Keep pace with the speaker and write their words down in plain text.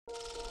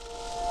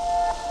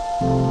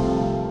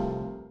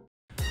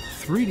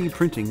3D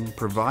printing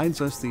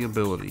provides us the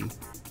ability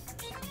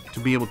to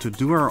be able to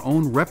do our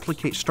own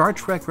Star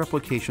Trek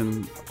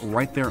replication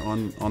right there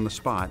on the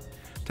spot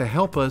to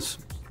help us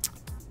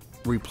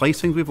replace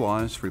things we've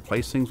lost,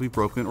 replace things we've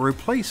broken,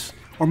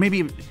 or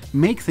maybe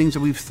make things that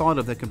we've thought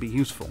of that could be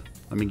useful.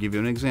 Let me give you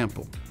an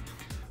example.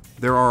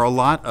 There are a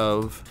lot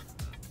of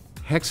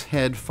hex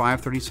head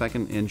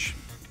 5/32 inch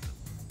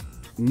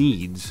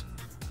needs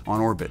on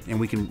orbit, and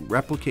we can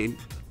replicate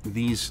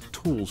these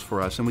tools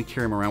for us, and we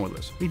carry them around with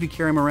us. If you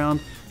carry them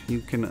around, you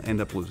can end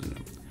up losing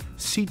them.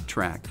 Seat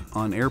track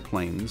on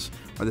airplanes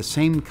are the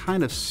same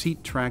kind of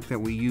seat track that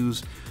we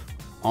use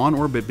on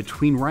orbit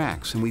between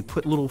racks, and we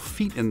put little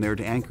feet in there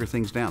to anchor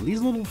things down.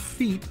 These little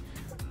feet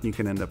you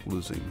can end up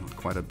losing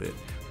quite a bit.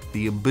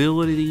 The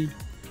ability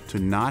to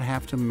not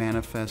have to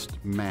manifest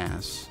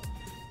mass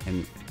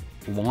and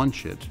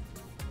launch it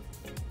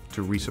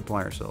to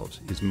resupply ourselves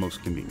is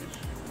most convenient.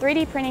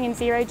 3D printing in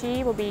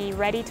zero-G will be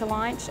ready to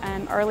launch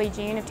early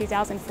June of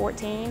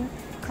 2014.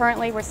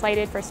 Currently, we're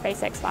slated for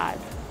SpaceX 5.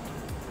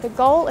 The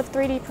goal of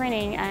 3D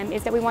printing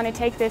is that we want to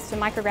take this to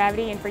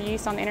microgravity and for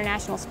use on the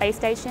International Space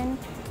Station.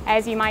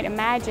 As you might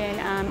imagine,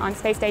 on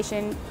Space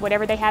Station,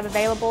 whatever they have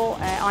available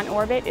on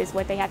orbit is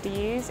what they have to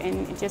use,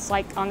 and just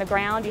like on the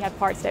ground, you have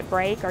parts that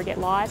break or get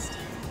lost.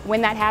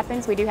 When that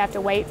happens, we do have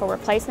to wait for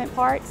replacement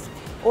parts,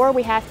 or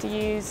we have to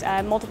use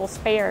multiple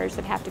spares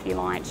that have to be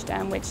launched,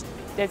 which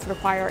does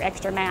require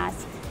extra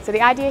mass. So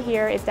the idea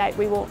here is that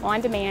we will, on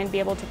demand, be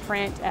able to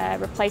print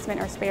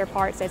replacement or spare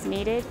parts as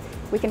needed.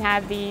 We can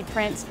have the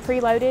prints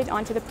preloaded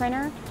onto the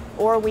printer,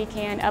 or we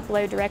can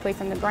upload directly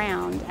from the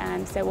ground.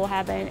 So we'll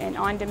have an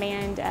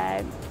on-demand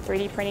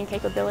 3D printing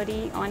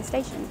capability on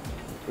station.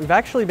 We've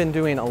actually been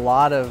doing a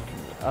lot of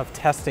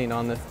testing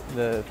on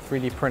the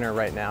 3D printer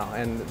right now,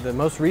 and the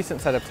most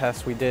recent set of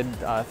tests we did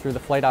through the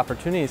Flight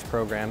Opportunities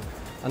Program,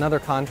 another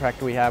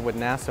contract we have with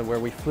NASA where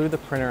we flew the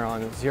printer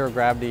on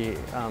zero-gravity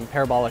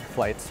parabolic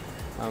flights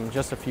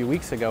just a few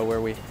weeks ago,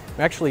 where we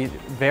actually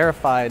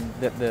verified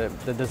that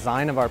the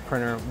design of our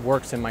printer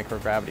works in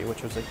microgravity,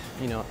 which was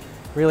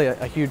really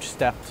a huge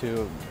step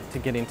to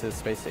getting to the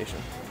space station.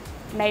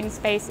 Made in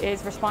Space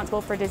is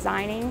responsible for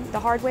designing the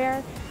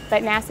hardware,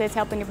 but NASA is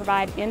helping to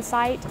provide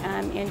insight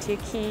into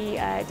key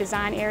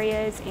design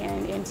areas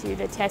and into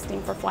the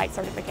testing for flight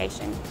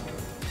certification.